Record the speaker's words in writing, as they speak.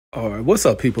All right, what's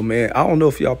up, people, man? I don't know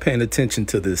if y'all paying attention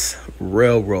to this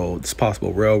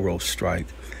possible railroad strike,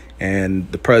 and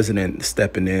the president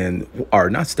stepping in, or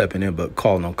not stepping in, but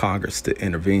calling on Congress to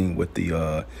intervene with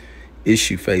the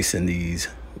issue facing these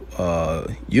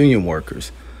union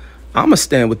workers. I'm gonna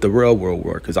stand with the railroad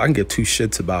workers. I can give two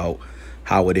shits about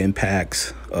how it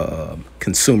impacts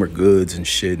consumer goods and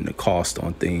shit, and the cost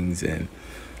on things, and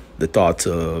the thoughts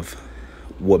of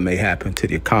what may happen to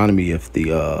the economy if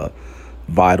the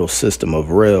vital system of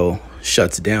rail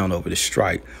shuts down over the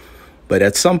strike. But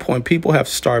at some point, people have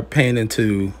to start paying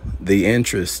into the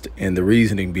interest and the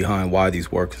reasoning behind why these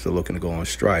workers are looking to go on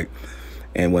strike.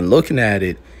 And when looking at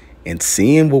it and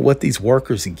seeing what these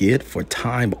workers get for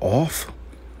time off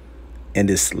and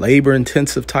this labor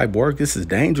intensive type work, this is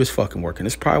dangerous fucking work. And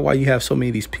it's probably why you have so many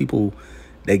of these people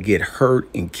that get hurt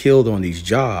and killed on these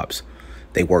jobs.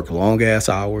 They work long ass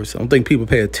hours. I don't think people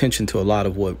pay attention to a lot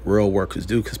of what real workers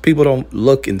do because people don't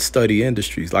look and study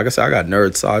industries. Like I said, I got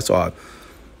nerd side, so I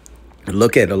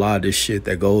look at a lot of this shit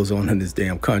that goes on in this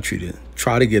damn country to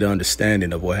try to get an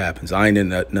understanding of what happens. I ain't in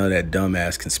none of that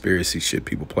dumbass conspiracy shit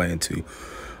people play into.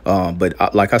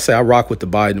 Like I say, I rock with the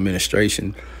Biden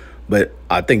administration, but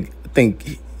I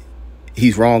think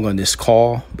he's wrong on this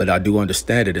call. But I do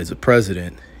understand it as a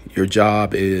president. Your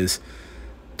job is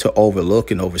to overlook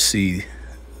and oversee,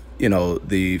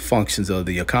 the functions of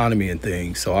the economy and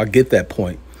things. So I get that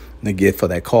point and I get for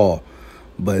that call.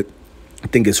 But I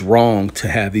think it's wrong to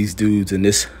have these dudes in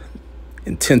this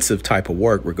intensive type of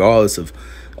work, regardless of,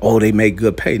 oh, they make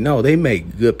good pay. No, they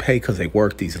make good pay because they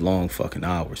work these long fucking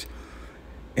hours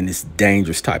in this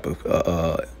dangerous type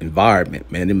of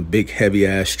environment, man. Them big, heavy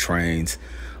ass trains.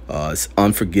 It's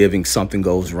unforgiving. Something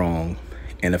goes wrong.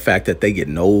 And the fact that they get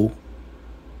no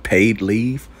paid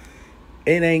leave,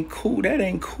 it ain't cool. That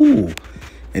ain't cool.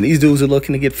 And these dudes are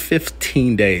looking to get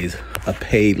 15 days of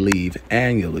paid leave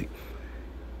annually.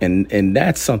 And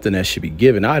that's something that should be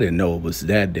given. I didn't know it was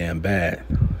that damn bad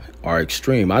or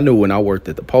extreme. I knew when I worked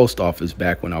at the post office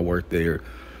back when I worked there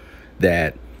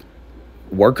that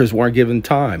workers weren't given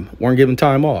time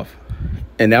off.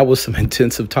 And that was some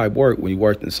intensive type work when you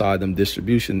worked inside them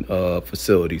distribution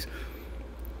facilities.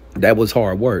 That was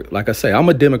hard work. Like I say, I'm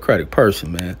a democratic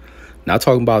person, man. Not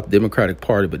talking about the Democratic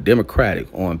Party, but democratic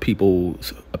on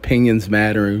people's opinions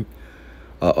mattering,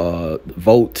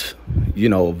 vote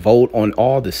on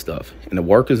all this stuff. And the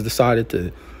workers decided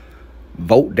to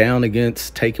vote down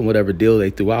against taking whatever deal they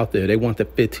threw out there. They want the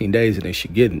 15 days and they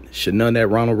should get it. Should none of that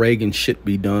Ronald Reagan shit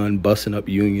be done, busting up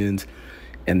unions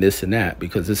and this and that,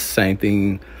 because it's the same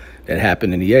thing that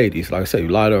happened in the 80s. Like I say, a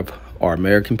lot of our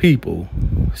American people,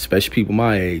 especially people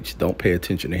my age, don't pay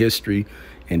attention to history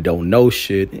and don't know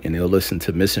shit, and they'll listen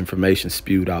to misinformation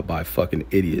spewed out by fucking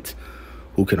idiots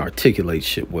who can articulate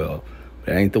shit well. But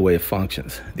that ain't the way it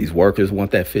functions. These workers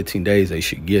want that 15 days, they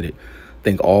should get it. I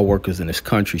think all workers in this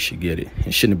country should get it.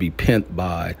 It shouldn't be pimped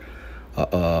by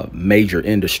major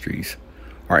industries.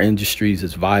 Our industries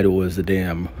as vital as the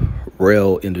damn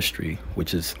rail industry,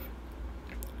 which is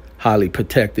highly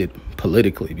protected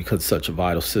politically because it's such a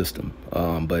vital system.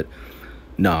 But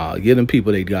nah, give them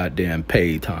people they goddamn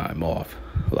paid time off.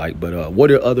 But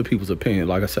what are other people's opinions?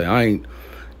 Like I say, I ain't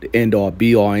the end all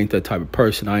be all. I ain't that type of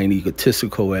person. I ain't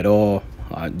egotistical at all.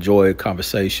 I enjoy a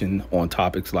conversation on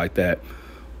topics like that.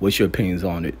 What's your opinions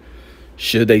on it?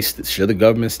 Should the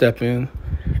government step in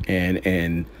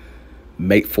and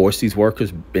force these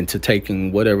workers into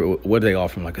taking what are they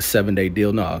offering, like a 7-day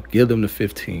deal? No, give them the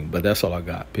 15. But that's all I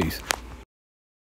got. Peace.